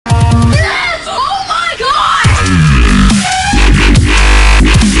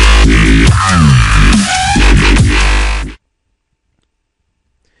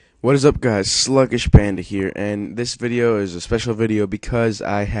What is up, guys? Sluggish Panda here, and this video is a special video because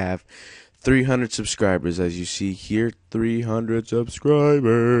I have 300 subscribers. As you see here, 300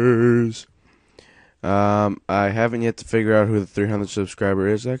 subscribers. I haven't yet to figure out who the 300 subscriber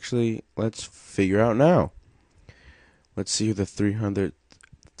is. Actually, let's figure out now. Let's see who the 300th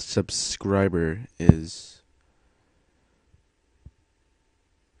subscriber is.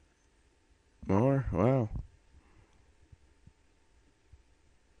 More? Wow.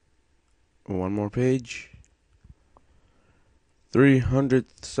 One more page.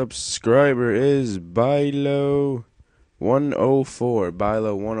 300th subscriber is Bilo104.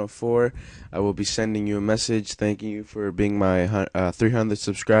 Bilo104. I will be sending you a message thanking you for being my 300th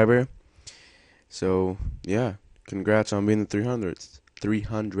subscriber. So, yeah. Congrats on being the 300th.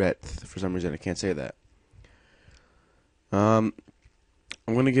 300th. For some reason, I can't say that. I'm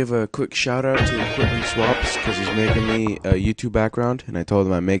going to give a quick shout out to Equipment Swaps because he's making me a YouTube background, and I told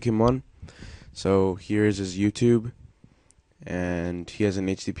him I'd make him one. So here's his YouTube, and he has an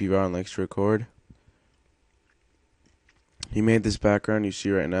HDP raw and likes to record. He made this background you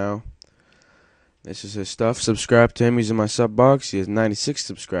see right now. This is his stuff. Subscribe to him. He's in my sub box. He has 96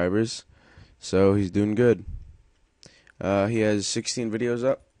 subscribers, so he's doing good. He has 16 videos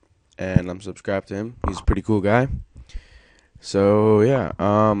up, and I'm subscribed to him. He's a pretty cool guy. So yeah.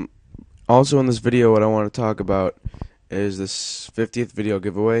 Also in this video, what I want to talk about is this 50th video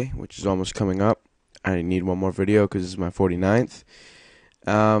giveaway, which is almost coming up. I need one more video because this is my 49th.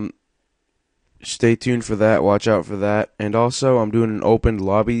 Stay tuned for that. Watch out for that. And also, I'm doing an open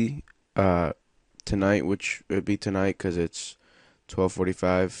lobby tonight, which would be tonight because it's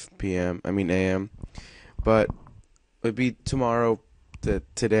 12:45 p.m. I mean a.m. But it would be tomorrow to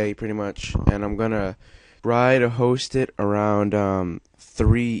today, pretty much. And I'm gonna try to host it around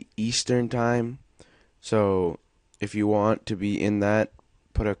 3 Eastern time. So if you want to be in that,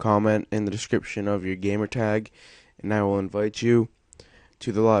 put a comment in the description of your gamertag, and I will invite you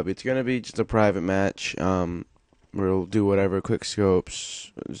to the lobby. It's going to be just a private match. We'll do whatever, quick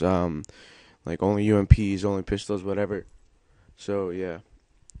scopes, like only UMPs, only pistols, whatever. So, yeah.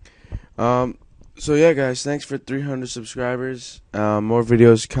 So, yeah, guys, thanks for 300 subscribers. More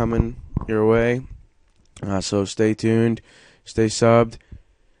videos coming your way. So, stay tuned, stay subbed,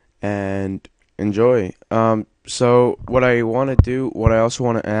 and enjoy. So what I want to do, what I also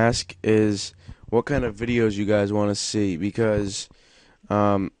want to ask is what kind of videos you guys want to see, because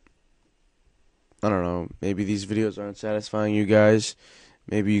I don't know, maybe these videos aren't satisfying you guys.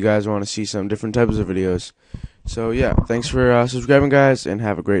 Maybe you guys want to see some different types of videos. So yeah, thanks for subscribing, guys, and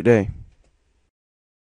have a great day.